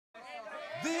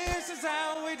is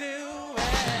how we do it.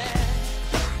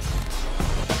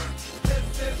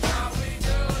 This is how we do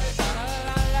it.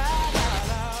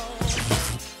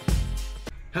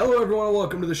 Hello everyone and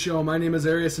welcome to the show. My name is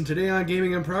Arius and today on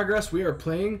Gaming in Progress we are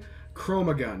playing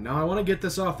Chromagun. Now I want to get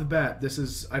this off the bat.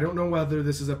 I don't know whether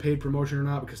this is a paid promotion or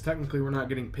not because technically we're not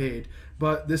getting paid,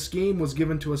 but this game was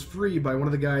given to us free by one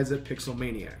of the guys at Pixel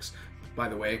Maniacs. By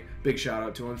the way, big shout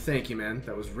out to him. Thank you, man.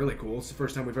 That was really cool. It's the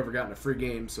first time we've ever gotten a free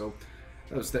game, so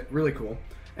that was really cool.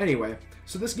 Anyway,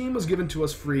 so this game was given to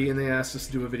us free and they asked us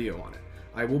to do a video on it.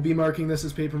 I will be marking this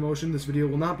as paid promotion. This video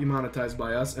will not be monetized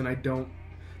by us, and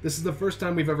this is the first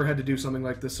time we've ever had to do something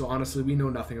like this, so honestly, we know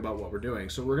nothing about what we're doing.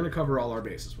 So we're going to cover all our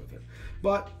bases with it.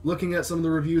 But looking at some of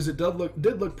the reviews, it did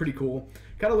look pretty cool.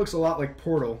 Kind of looks a lot like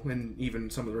Portal, and even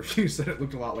some of the reviews said it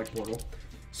looked a lot like Portal.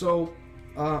 So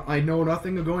I know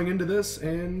nothing going into this,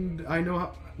 and I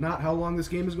know not how long this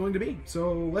game is going to be.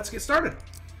 So let's get started.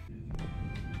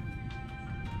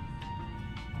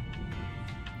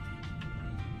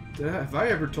 Have I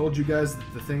ever told you guys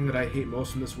that the thing that I hate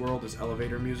most in this world is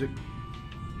elevator music?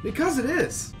 Because it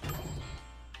is!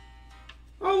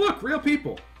 Oh look, real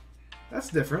people! That's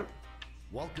different.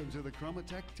 Welcome to the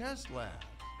Chromatech Test Lab.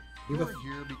 You're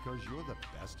here because you're the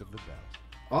best of the best.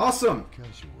 Awesome!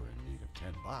 Because you were in need of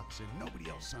 $10 and nobody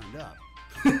else signed up.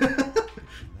 That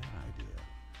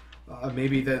idea.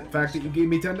 Maybe the fact that you gave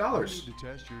me $10. You need to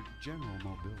test your general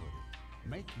mobility.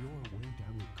 Make your way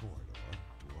down the corridor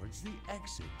towards the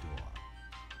exit door.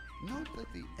 Note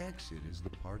that the exit is the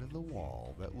part of the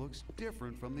wall that looks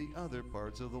different from the other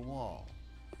parts of the wall.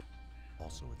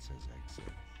 Also, it says exit.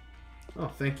 Oh,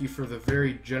 thank you for the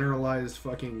very generalized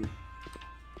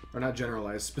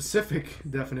specific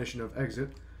definition of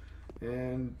exit.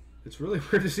 And it's really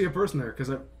weird to see a person there,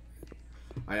 because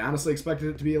I honestly expected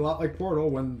it to be a lot like Portal,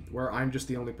 where I'm just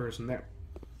the only person there.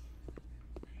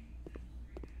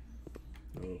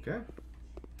 Okay.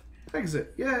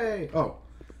 Exit, yay! Oh.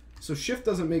 So shift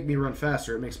doesn't make me run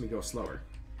faster, it makes me go slower.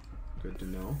 Good to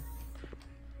know.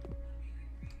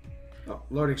 Oh,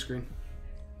 loading screen.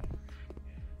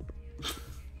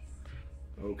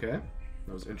 Okay.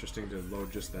 That was interesting to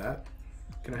load just that.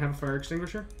 Can I have a fire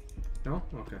extinguisher? No?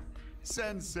 Okay.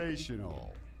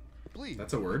 Sensational. Please,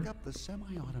 that's a word. Pick up the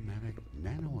semi-automatic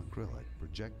nano-acrylic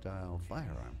projectile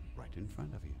firearm right in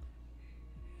front of you.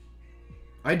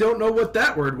 I don't know what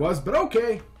that word was, but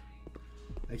okay.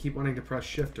 I keep wanting to press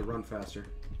shift to run faster.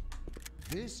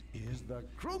 This is the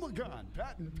Chromagun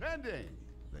patent pending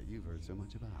that you've heard so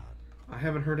much about. I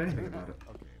haven't heard anything about it.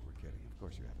 Okay, we're kidding. Of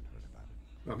course you haven't heard about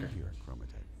it. Okay. We here at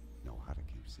Chromatech know how to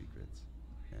keep secrets,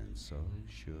 and so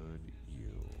should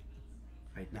you.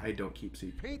 I don't keep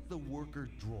secrets. Paint the worker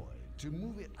droid to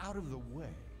move it out of the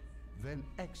way. Then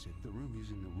exit the room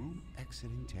using the room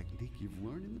exiting technique you've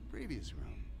learned in the previous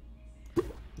room.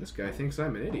 This guy thinks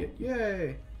I'm an idiot.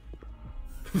 Yay!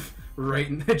 Right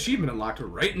in the achievement unlocked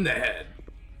right in the head.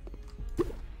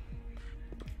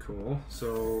 Cool.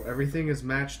 So everything is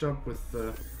matched up with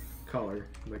the color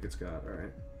like it's got.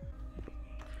 Alright.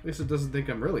 At least it doesn't think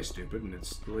I'm really stupid, and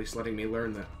it's at least letting me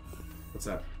learn that. What's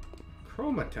that?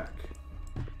 Chromatech.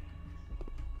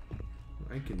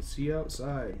 I can see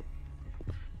outside.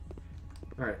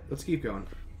 Alright, let's keep going.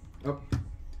 Oh.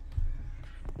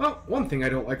 Well, one thing I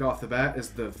don't like off the bat is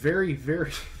the very,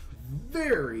 very,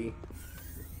 very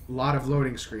lot of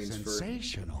loading screens.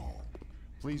 Sensational.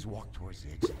 Please walk towards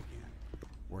the exit again.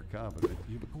 We're confident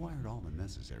you've acquired all the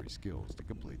necessary skills to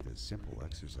complete this simple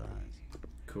exercise.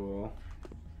 Cool.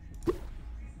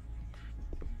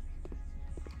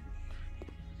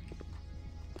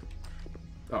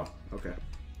 Oh, okay.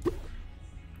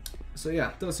 So yeah,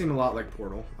 it does seem a lot like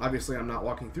Portal. Obviously, I'm not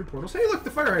walking through portals. Hey, look,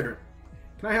 the fire hydrant.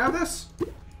 Can I have this?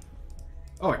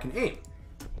 Oh, I can aim.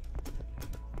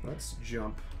 Let's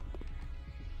jump.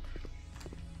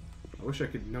 I wish I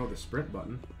could know the sprint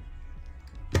button.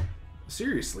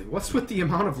 Seriously, what's with the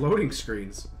amount of loading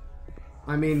screens?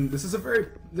 I mean, this is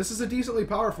a decently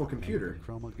powerful computer.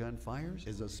 Chromagun fires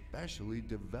is a specially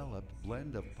developed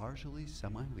blend of partially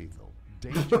semi-lethal,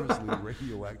 dangerously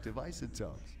radioactive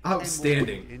isotopes.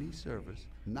 Outstanding. And will any surface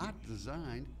not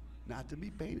designed not to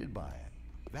be painted by it.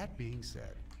 That being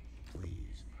said,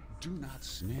 please do not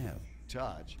sniff,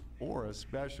 touch, or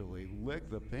especially lick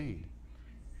the paint.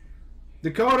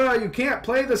 Dakota, you can't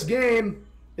play this game.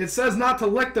 It says not to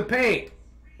lick the paint.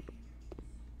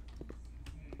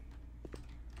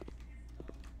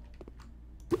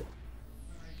 What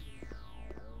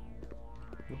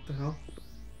the hell?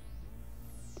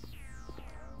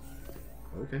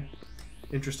 Okay.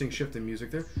 Interesting shift in music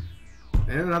there.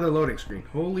 And another loading screen.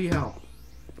 Holy hell.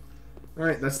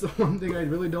 Alright, that's the one thing I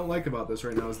really don't like about this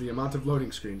right now is the amount of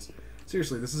loading screens.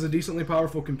 Seriously, this is a decently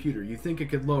powerful computer. You think it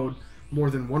could load more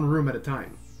than one room at a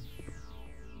time.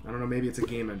 I don't know, maybe it's a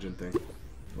game engine thing.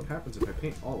 What happens if I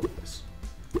paint all of this?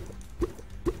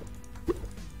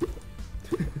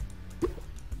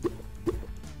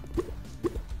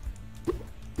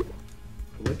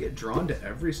 Will it get drawn to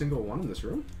every single one in this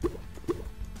room?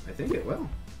 I think it will.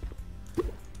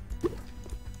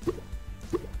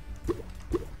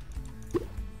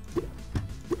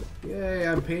 Yay,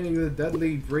 I'm painting the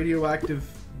deadly, radioactive,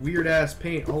 weird-ass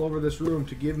paint all over this room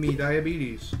to give me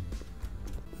diabetes.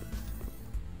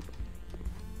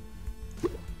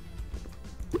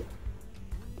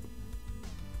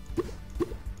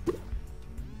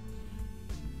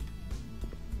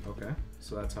 Okay,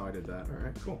 so that's how I did that.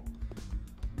 Alright, cool.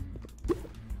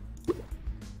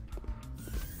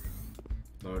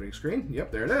 Loading screen.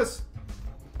 Yep, there it is.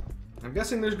 I'm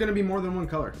guessing there's going to be more than one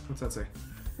color. What's that say?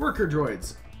 Worker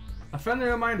droids. A friendly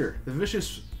reminder, the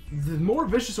more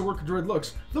vicious a worker droid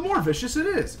looks, the more vicious it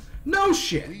is. No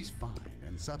shit! Please find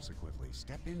and subsequently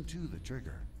step into the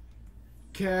trigger.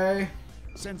 Okay.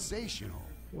 Sensational.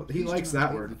 Well, he Please likes do not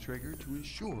that leave word. The trigger to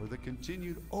ensure the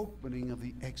continued opening of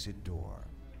the exit door.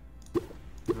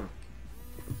 Huh.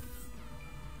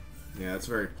 Yeah, it's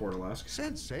very Portal-esque.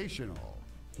 Sensational.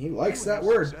 He likes You that have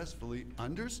word. Successfully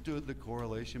understood the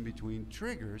correlation between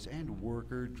triggers and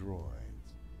worker droids.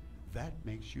 That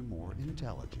makes you more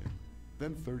intelligent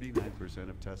than 39%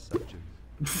 of test subjects,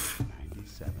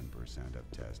 97%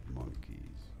 of test monkeys.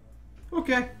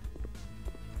 Okay.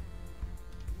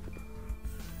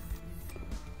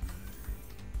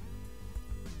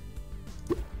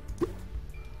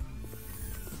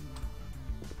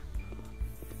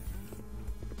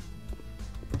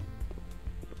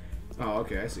 Oh,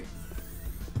 okay, I see.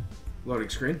 Loading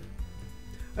screen.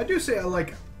 I do say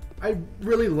I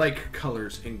really like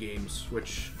colors in games,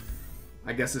 which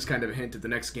I guess is kind of a hint at the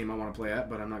next game I want to play at,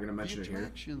 but I'm not going to mention it The here.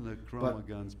 attraction that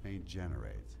Chromagun's paint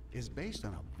generates is based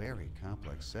on a very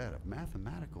complex set of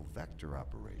mathematical vector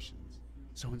operations.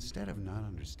 So instead of not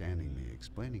understanding me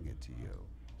explaining it to you,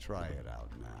 try it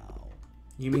out now.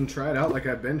 You mean try it out like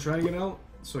I've been trying it out?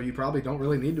 So you probably don't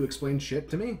really need to explain shit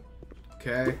to me?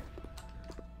 Okay.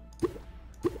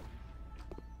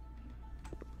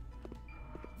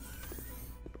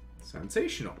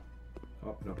 Sensational.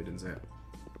 Oh, nope, he didn't say it.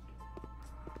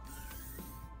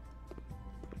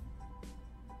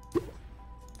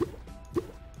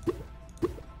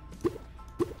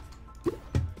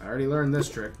 I already learned this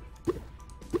trick.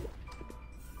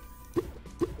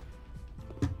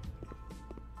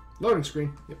 Loading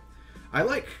screen. Yep. I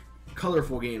like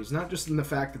colorful games, not just in the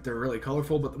fact that they're really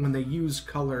colorful, but when they use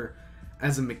color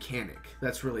as a mechanic.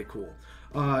 That's really cool.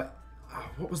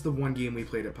 What was the one game we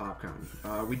played at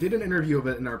PopCon? We did an interview of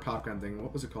it in our PopCon thing.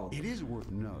 What was it called? It is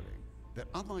worth noting that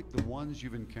unlike the ones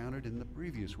you've encountered in the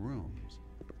previous rooms,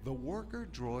 the worker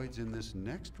droids in this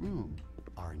next room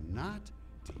are not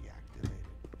deactivated,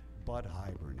 but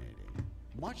hibernating.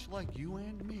 Much like you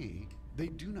and me, they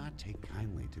do not take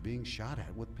kindly to being shot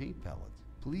at with paint pellets.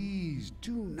 Please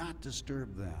do not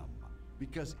disturb them,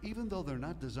 because even though they're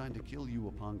not designed to kill you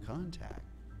upon contact,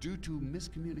 due to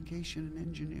miscommunication in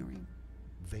engineering,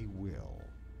 they will.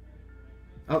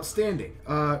 Outstanding.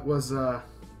 It was, God,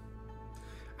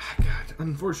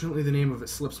 unfortunately the name of it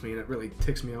slips me and it really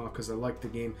ticks me off because I like the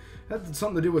game. It had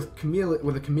something to do with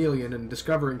a chameleon and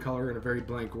discovering color in a very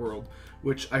blank world,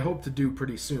 which I hope to do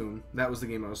pretty soon. That was the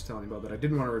game I was telling you about that I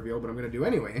didn't want to reveal, but I'm going to do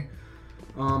anyway.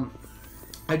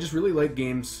 I just really like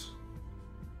games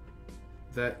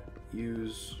that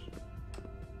use...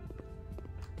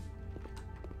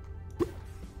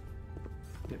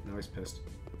 Yep, now he's pissed.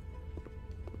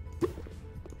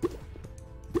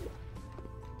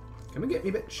 Come and get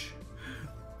me, bitch.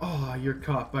 Oh, you're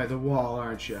caught by the wall,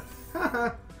 aren't you?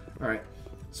 Haha. Alright,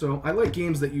 so I like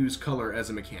games that use color as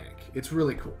a mechanic. It's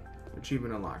really cool.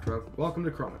 Achievement unlocked. Welcome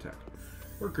to Chromatech.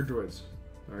 Worker droids.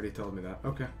 Already told me that.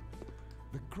 Okay.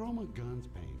 The Chromagun's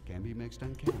paint can be mixed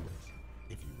on canvas.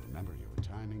 If you remember your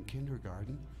time in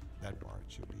kindergarten, that part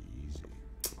should be easy.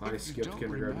 I If you skipped don't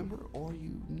kindergarten. remember or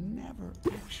you never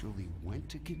actually went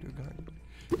to kindergarten,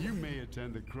 you may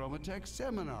attend the Chromatech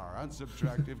seminar on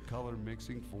subtractive color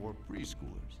mixing for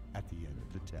preschoolers at the end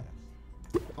of the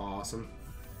test. Awesome.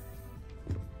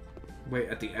 Wait,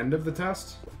 at the end of the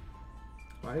test?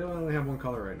 Why do I only have one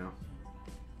color right now?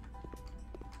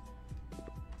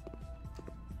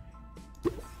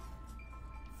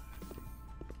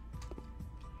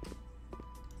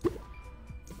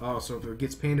 Oh, so if it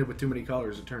gets painted with too many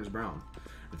colors, it turns brown.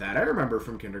 That I remember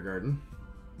from kindergarten.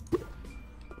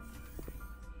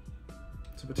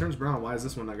 So if it turns brown, why is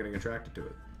this one not getting attracted to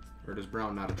it? Or does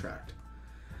brown not attract?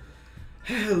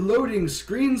 Loading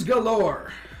screens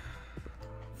galore.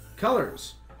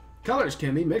 Colors. Colors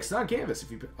can be mixed on canvas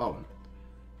if you... Oh.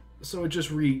 So it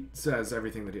just says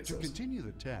everything that it To says. continue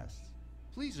the tests,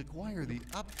 please acquire the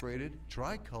upgraded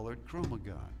tri-colored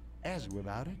Chromagun, as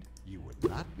without it, you would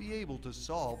not be able to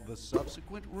solve the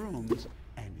subsequent rooms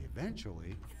and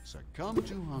eventually succumb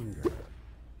to hunger.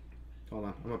 Hold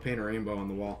on. I'm going to paint a rainbow on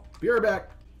the wall. Be right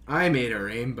back. I made a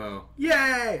rainbow.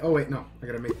 Yay! Oh, wait, no. I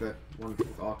got to make the one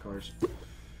with all colors.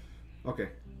 Okay.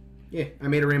 Yeah, I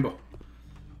made a rainbow.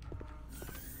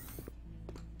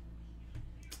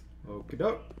 Okie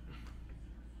doke.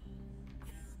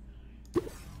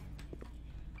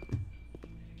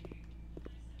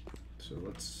 So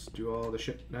let's do all the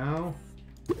shit now.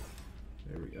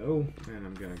 There we go. And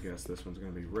I'm gonna guess this one's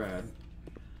gonna be red.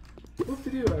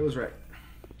 Whoop-de-doo, I was right.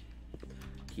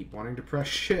 Keep wanting to press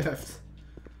shift.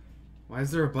 Why is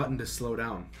there a button to slow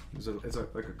down? Is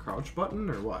it like a crouch button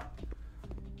or what?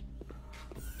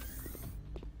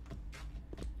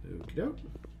 Okie doke.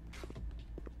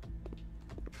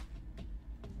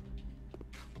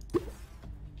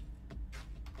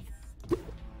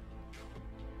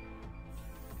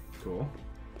 Cool.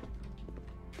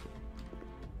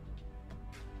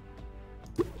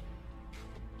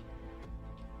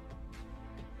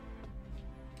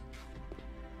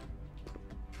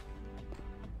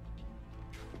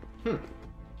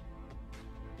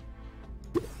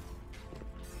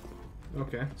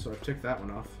 Okay, so I've ticked that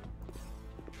one off.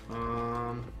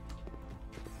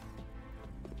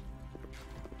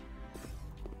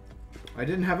 I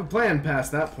didn't have a plan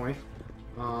past that point.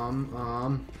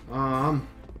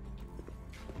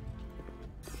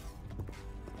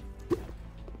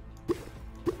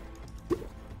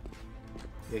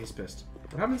 Yeah, he's pissed.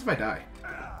 What happens if I die?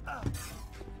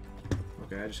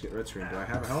 Okay, I just get red screen. Do I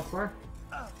have a health bar?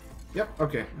 Yep,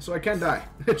 okay. So I can die.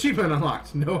 Achievement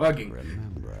unlocked. No hugging.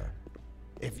 Remember,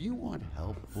 if you want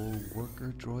helpful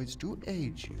worker droids to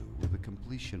aid you with the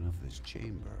completion of this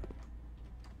chamber,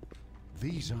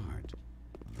 these aren't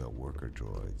the worker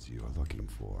droids you're looking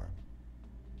for.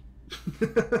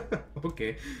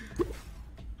 Okay.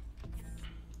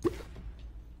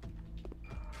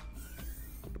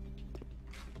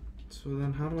 So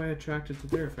then how do I attract it to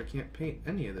there if I can't paint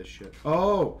any of this shit?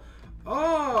 Oh!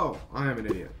 Oh! I'm an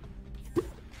idiot.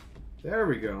 There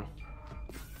we go.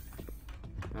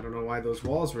 I don't know why those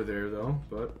walls were there though,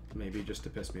 but maybe just to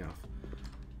piss me off.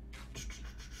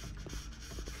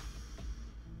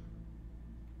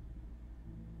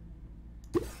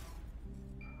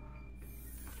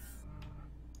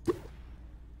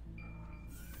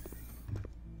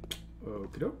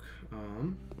 Okie doke.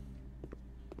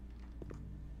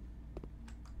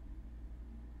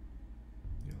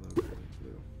 Yellow, green,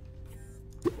 blue.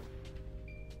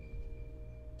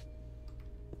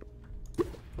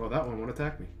 Well, that one won't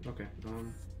attack me. Okay.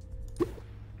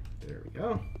 There we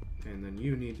go. And then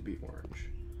you need to be orange.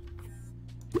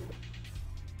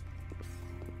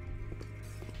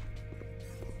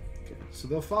 Okay. So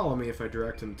they'll follow me if I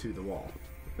direct them to the wall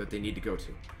that they need to go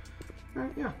to.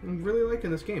 Alright, yeah. I'm really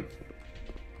liking this game.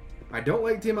 I don't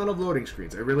like the amount of loading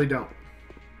screens. I really don't.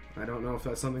 I don't know if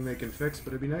that's something they can fix, but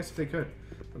it'd be nice if they could.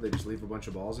 Or they just leave a bunch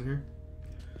of balls in here.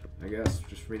 I guess,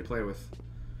 just for me to play with.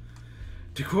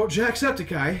 To quote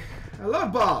Jacksepticeye, I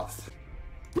love balls!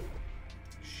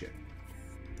 Shit.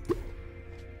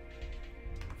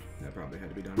 That probably had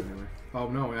to be done anyway. Oh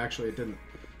no, actually it didn't.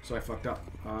 So I fucked up.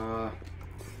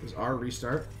 Does R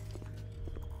restart?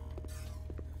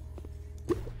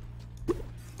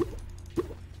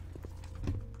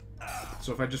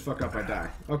 So if I just fuck up, I die.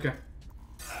 Okay.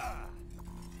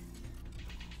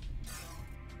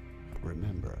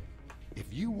 Remember,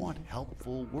 if you want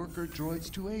helpful worker droids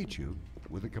to aid you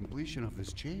with the completion of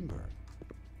this chamber,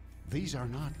 these are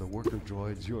not the worker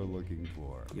droids you're looking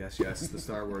for. Yes, yes, the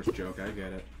Star Wars joke. I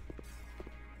get it.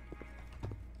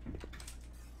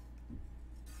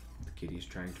 The kitty's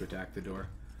trying to attack the door.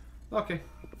 Okay.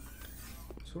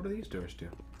 So what do these doors do?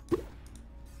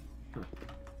 Huh.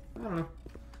 I don't know.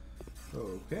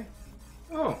 Okay.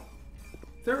 Oh!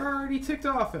 They're already ticked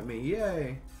off at me.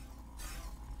 Yay!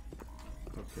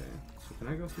 Okay. So can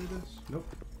I go through this? Nope.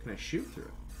 Can I shoot through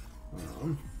it?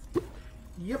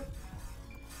 Yep.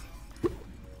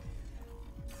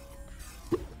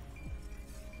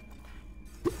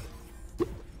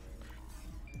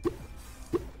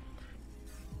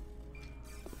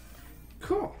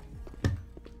 Cool.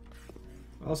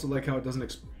 I also like how it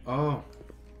doesn't oh.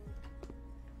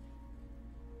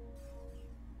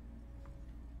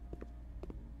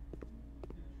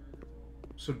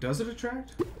 So does it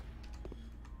attract?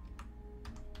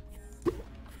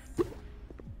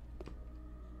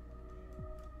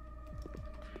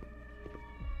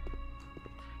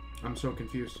 I'm so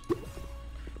confused.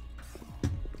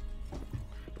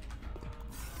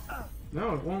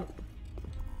 No, it won't.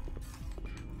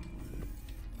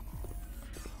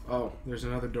 Oh, there's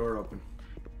another door open.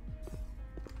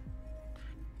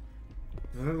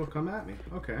 And it'll come at me.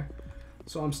 Okay.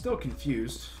 So I'm still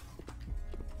confused.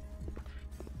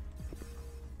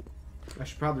 I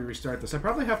should probably restart this. I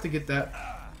probably have to get that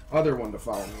other one to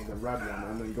follow me, the red one,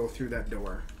 and then go through that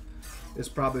door. Is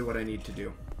probably what I need to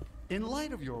do. In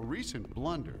light of your recent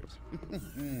blunders,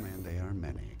 and they are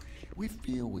many, we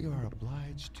feel we are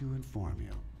obliged to inform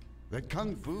you that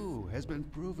Kung Fu has been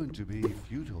proven to be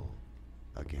futile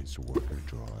against worker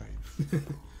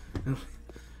droids.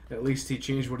 At least he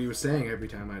changed what he was saying every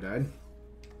time I died.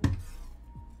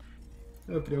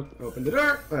 Okie doke, open the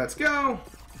door, let's go!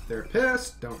 They're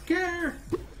pissed, don't care!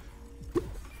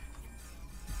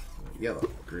 Yellow,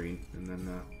 green, and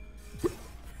then,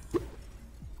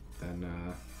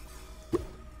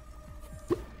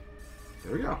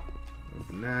 there we go.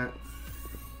 Open that.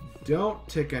 Don't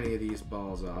tick any of these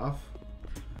balls off.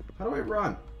 How do I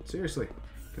run? Seriously.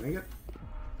 Can I get...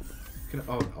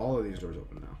 oh, all of these doors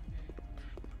open now.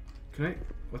 Can I...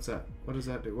 What's that? What does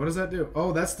that do? What does that do?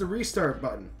 Oh, that's the restart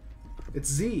button. It's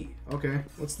Z. Okay.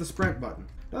 What's the sprint button?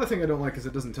 Another thing I don't like is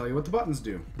it doesn't tell you what the buttons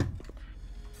do.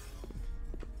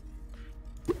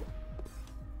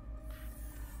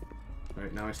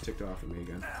 Alright, now it's ticked off of me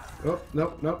again. Oh,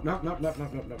 nope, nope, nope, nope, nope,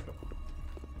 nope, nope, nope.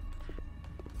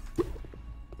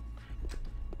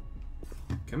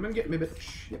 Come and get me,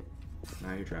 bitch. Yep.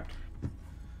 Now you're trapped.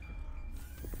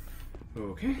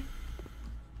 Okay.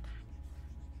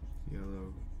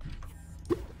 Yellow.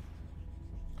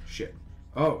 Shit.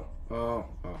 Oh. Oh.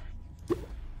 Oh.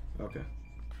 Okay.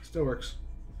 Still works.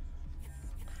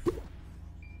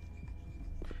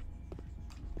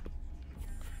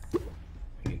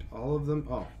 Paint all of them.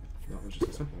 Oh. That was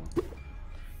just a simple one.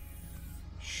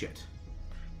 Shit.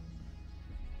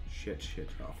 Shit, shit.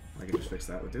 Oh. I can just fix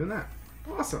that with doing that.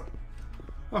 Awesome.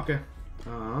 Okay.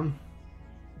 Oh,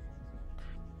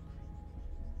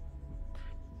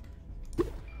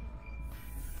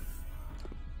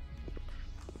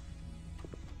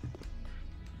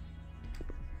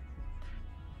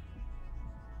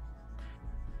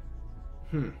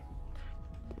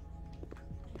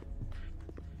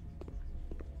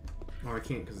 I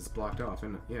can't because it's blocked off,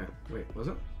 isn't it? Yeah. Wait, was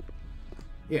it?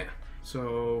 Yeah.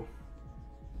 So...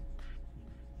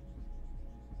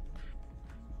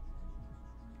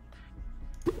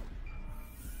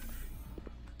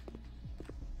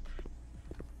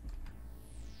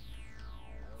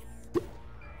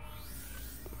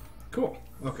 Cool.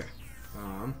 Okay.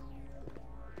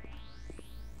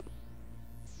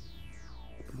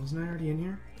 Wasn't I already in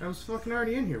here? I was fucking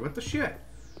already in here. What the shit?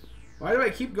 Why do I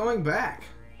keep going back?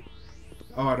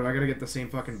 Oh, do I gotta get the same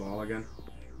fucking ball again?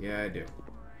 Yeah, I do.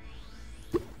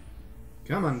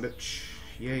 Come on, bitch.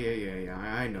 Yeah.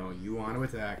 I know. You want to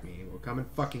attack me. Well, come and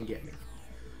fucking get me.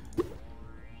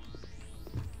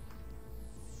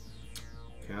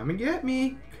 Come and get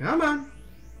me. Come on.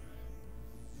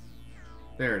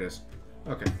 There it is.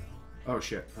 Okay. Oh,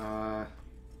 shit.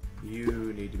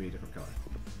 You need to be a different color.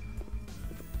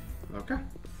 Okay.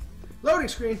 Loading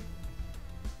screen!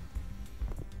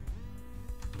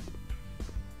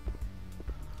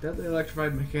 Deadly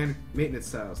electrified mechanic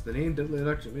maintenance tiles. The name deadly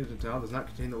electric maintenance tile does not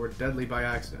contain the word deadly by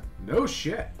accident. No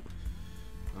shit!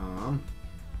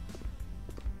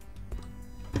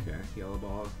 Okay, yellow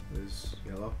ball is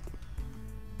yellow.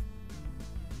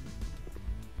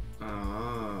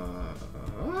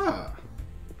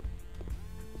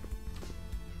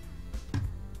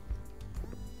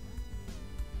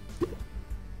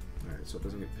 Alright, so it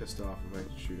doesn't get pissed off if I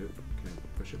shoot it. Can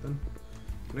I push it then?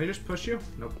 Can I just push you?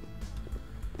 Nope.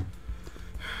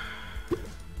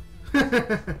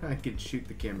 I can shoot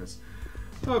the cameras.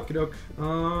 Okie doke.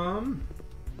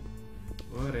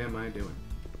 What am I doing?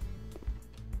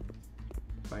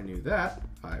 If I knew that,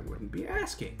 I wouldn't be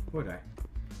asking, would I?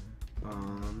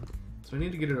 So I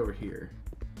need to get it over here.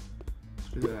 Let's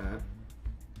do that.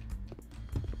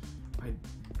 I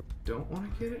don't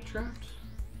want to get it trapped.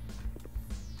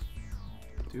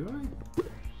 Do I?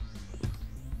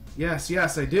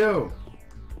 Yes, I do!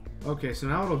 Okay, so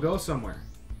now it'll go somewhere.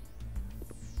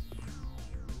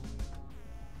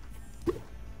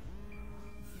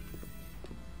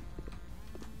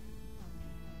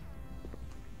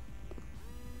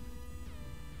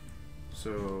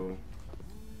 So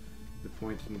the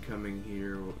point in coming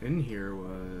here, in here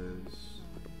was...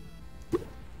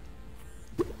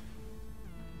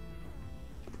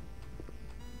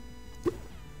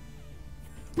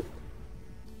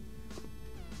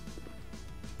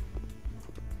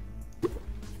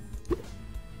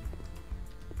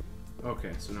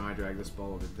 Okay, so now I drag this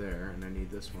ball over there, and I need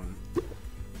this one.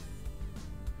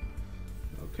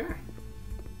 Okay.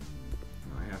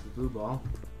 Now I have the blue ball.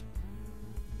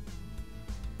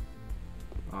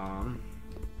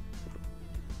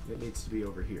 It needs to be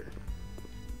over here.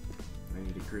 I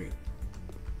need a green.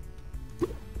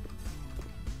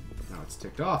 Now it's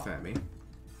ticked off at me.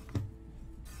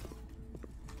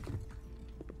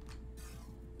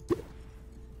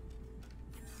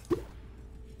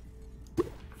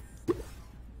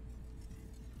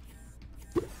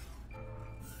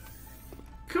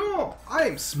 Cool! I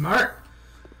am smart!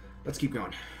 Let's keep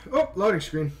going. Oh, loading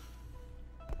screen.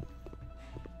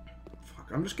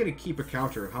 Fuck, I'm just gonna keep a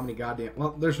counter of how many goddamn...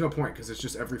 Well, there's no point, because it's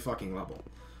just every fucking level.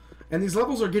 And these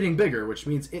levels are getting bigger, which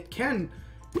means it can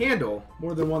handle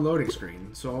more than one loading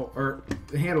screen. So, or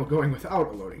handle going without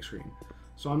a loading screen.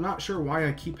 So I'm not sure why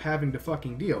I keep having to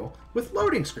fucking deal with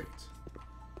loading screens.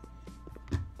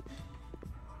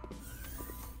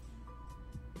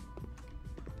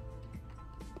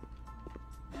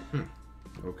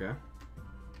 Okay.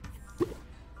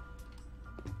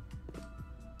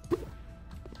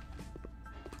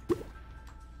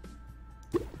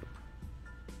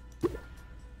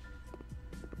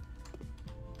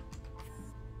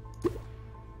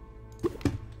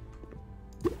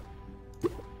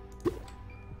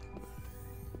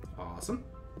 Awesome.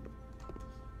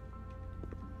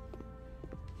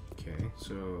 Okay,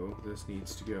 so this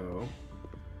needs to go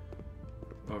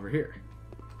over here.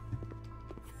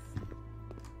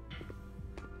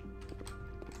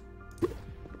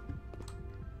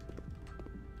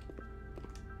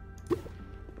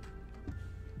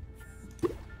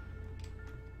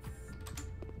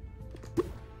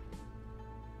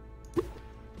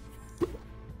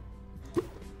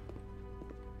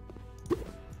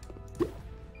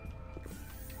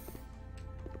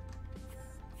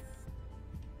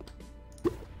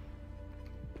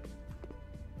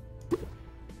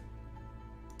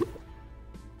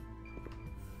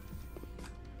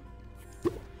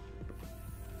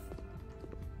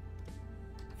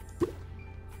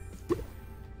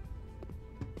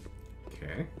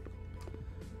 Okay.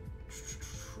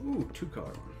 Ooh, two-color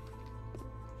one.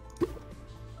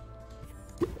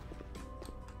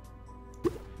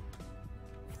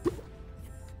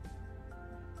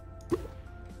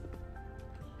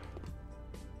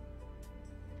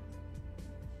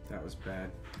 That was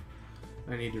bad.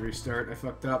 I need to restart. I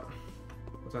fucked up.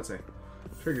 What's that say?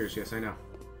 Triggers, yes, I know.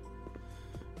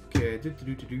 Okay, let's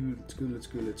go, let's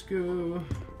go, let's go.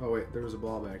 Oh wait, there was a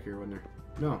ball back here, wasn't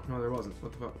there? No, there wasn't.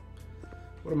 What the fuck?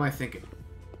 What am I thinking?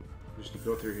 Just to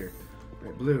go through here.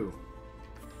 Right, blue.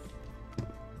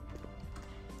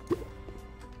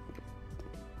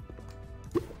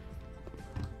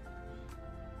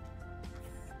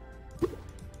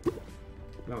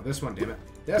 No, this one, damn it.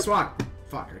 This one!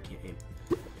 Fuck, I can't aim.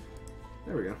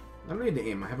 There we go. I don't need to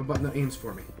aim. I have a button that aims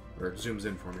for me. Or zooms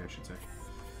in for me, I should say.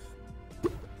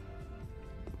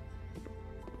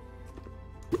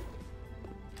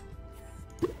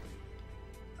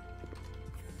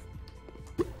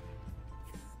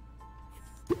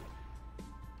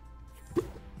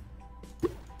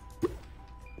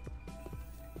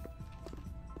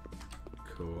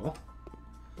 Cool.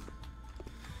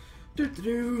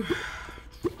 Do-do-do.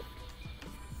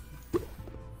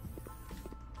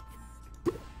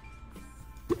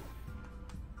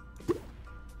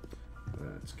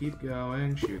 Let's keep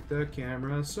going. Shoot the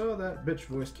camera so that bitch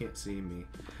voice can't see me.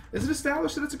 Is it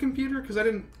established that it's a computer? Because I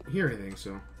didn't hear anything,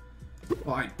 so...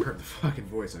 Well, I heard the fucking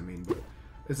voice, I mean, but...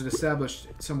 Is it established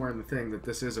somewhere in the thing that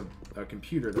this is a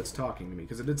computer that's talking to me?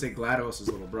 Because it did say GLaDOS'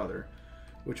 little brother.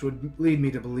 Which would lead me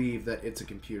to believe that it's a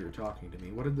computer talking to me.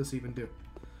 What did this even do?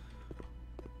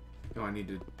 Oh, I need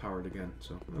to power it again,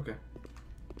 so, okay.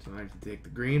 So I need to take the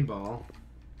green ball.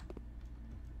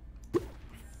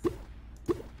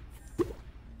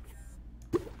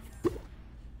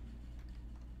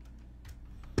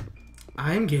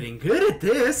 I'm getting good at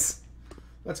this!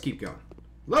 Let's keep going.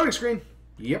 Loading screen!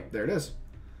 Yep, there it is.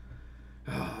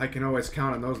 Oh, I can always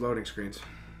count on those loading screens.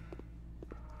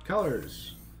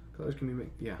 Colors. Colors can be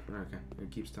made. Yeah, okay. It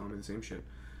keeps telling me the same shit.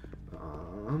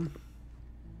 Come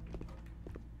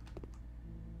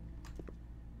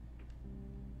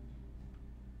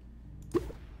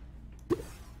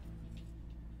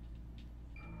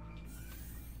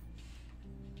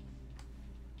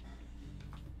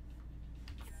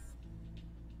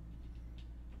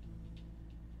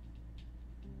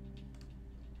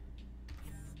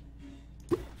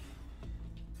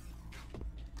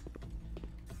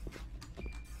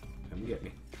get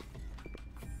me.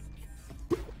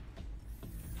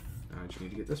 I just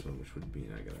need to get this one, which would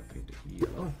mean I gotta paint it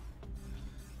yellow.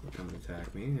 They'll come and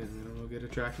attack me, and then I'll get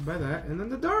attracted by that, and then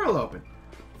the door will open.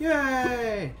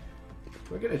 Yay!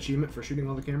 Do I get an achievement for shooting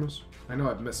all the cameras? I know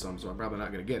I've missed some, so I'm probably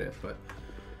not going to get it, but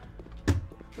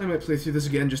I might play through this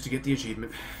again just to get the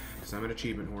achievement, because I'm an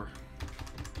achievement whore.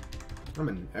 I'm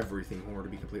an everything whore, to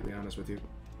be completely honest with you.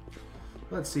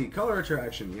 Let's see, color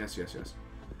attraction. Yes, yes, yes.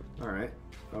 Alright,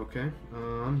 okay.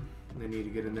 I need to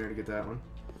get in there to get that one.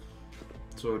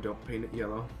 So don't paint it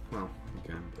yellow. Well, you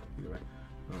can, but either way.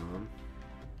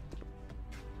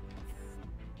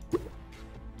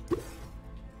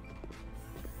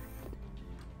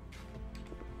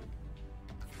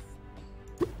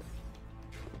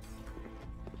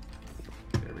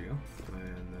 There we go.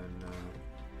 And then,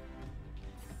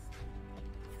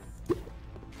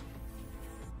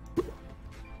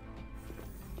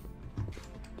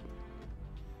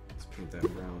 let's paint that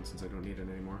brown since I don't need it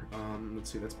anymore. Let's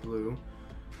see, that's blue.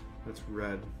 That's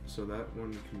red, so that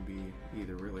one can be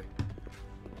either, really.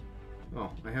 Oh,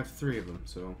 I have 3 of them,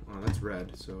 so that's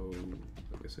red, so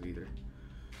I guess it either.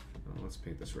 Let's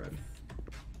paint this red.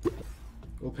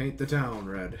 We'll paint the town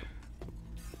red.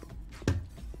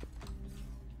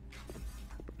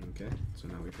 Okay, so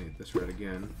now we paint this red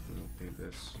again, and we'll paint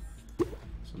this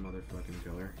some other fucking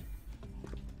color.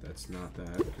 That's not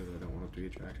that, because I don't want it to be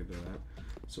attracted to that.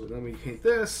 So then we paint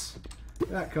this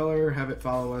that color, have it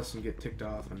follow us and get ticked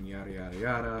off, and yada yada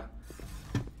yada.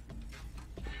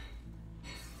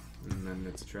 And then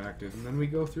it's attractive, and then we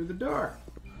go through the door.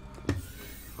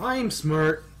 I'm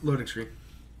smart. Loading screen.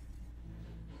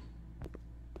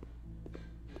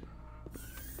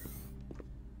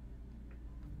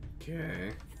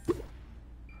 Okay.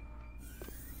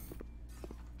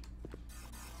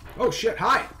 Oh shit,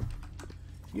 hi!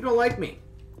 You don't like me.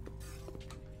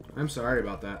 I'm sorry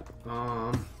about that.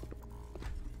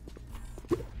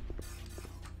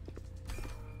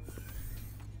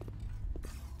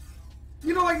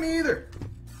 You don't like me either.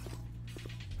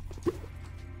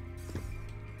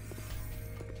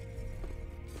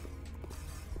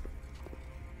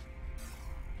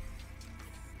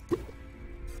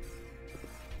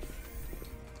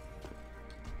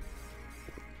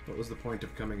 What was the point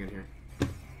of coming in here?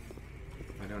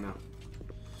 I don't know.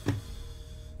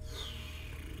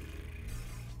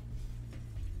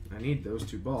 I need those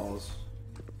 2 balls.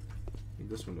 Need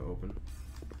this one to open.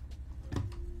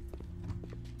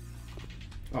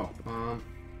 Oh,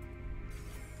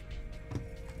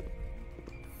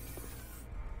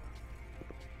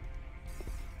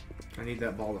 I need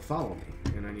that ball to follow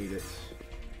me, and I need it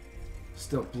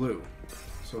still blue.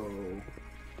 So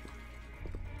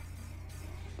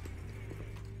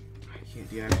I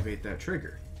can't deactivate that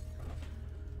trigger.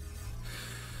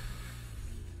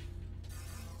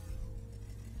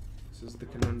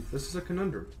 This is a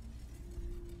conundrum.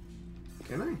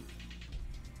 Can I?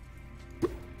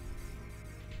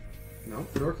 No,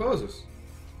 the door closes.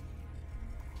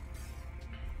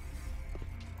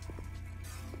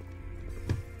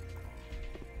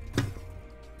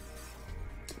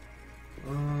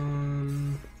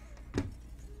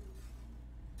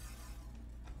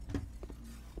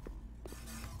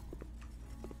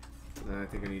 I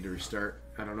think I need to restart.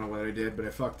 I don't know what I did, but I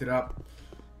fucked it up.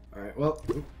 Alright, well,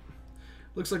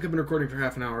 looks like I've been recording for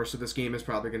half an hour, so this game is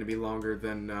probably going to be longer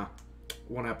than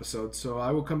 1 episode, so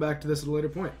I will come back to this at a later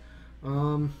point.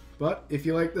 But if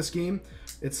you like this game,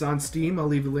 it's on Steam. I'll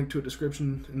leave a link to a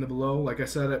description in the below. Like I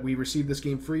said, we received this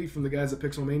game free from the guys at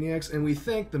Pixel Maniacs, and we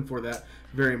thank them for that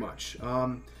very much.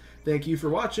 Thank you for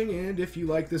watching, and if you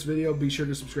like this video, be sure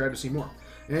to subscribe to see more.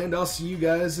 And I'll see you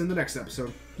guys in the next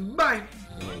episode. Bye!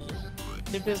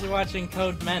 Too busy watching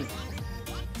Code Men.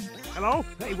 Hello?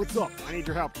 Hey, what's up? I need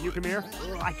your help. Can you come here?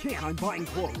 I can't. I'm buying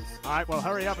clothes. All right, well,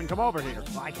 hurry up and come over here.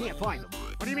 I can't find them.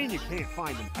 What do you mean you can't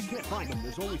find them? I can't find them.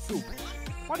 There's only soup.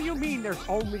 What do you mean there's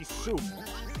only soup?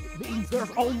 It means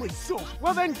there's only soup.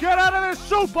 Well, then get out of this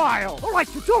soup aisle! All right,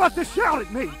 you don't have to shout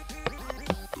at me.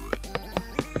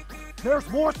 There's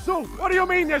more soup. What do you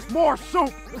mean there's more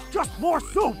soup? There's just more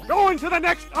soup. Go into the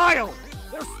next aisle.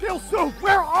 There's still soup.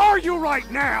 Where are you right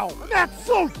now? I'm at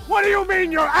soup. What do you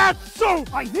mean you're at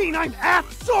soup? I mean I'm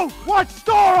at soup. What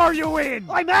store are you in?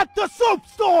 I'm at the soup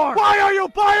store. Why are you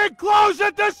buying clothes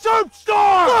at the soup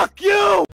store? Fuck you!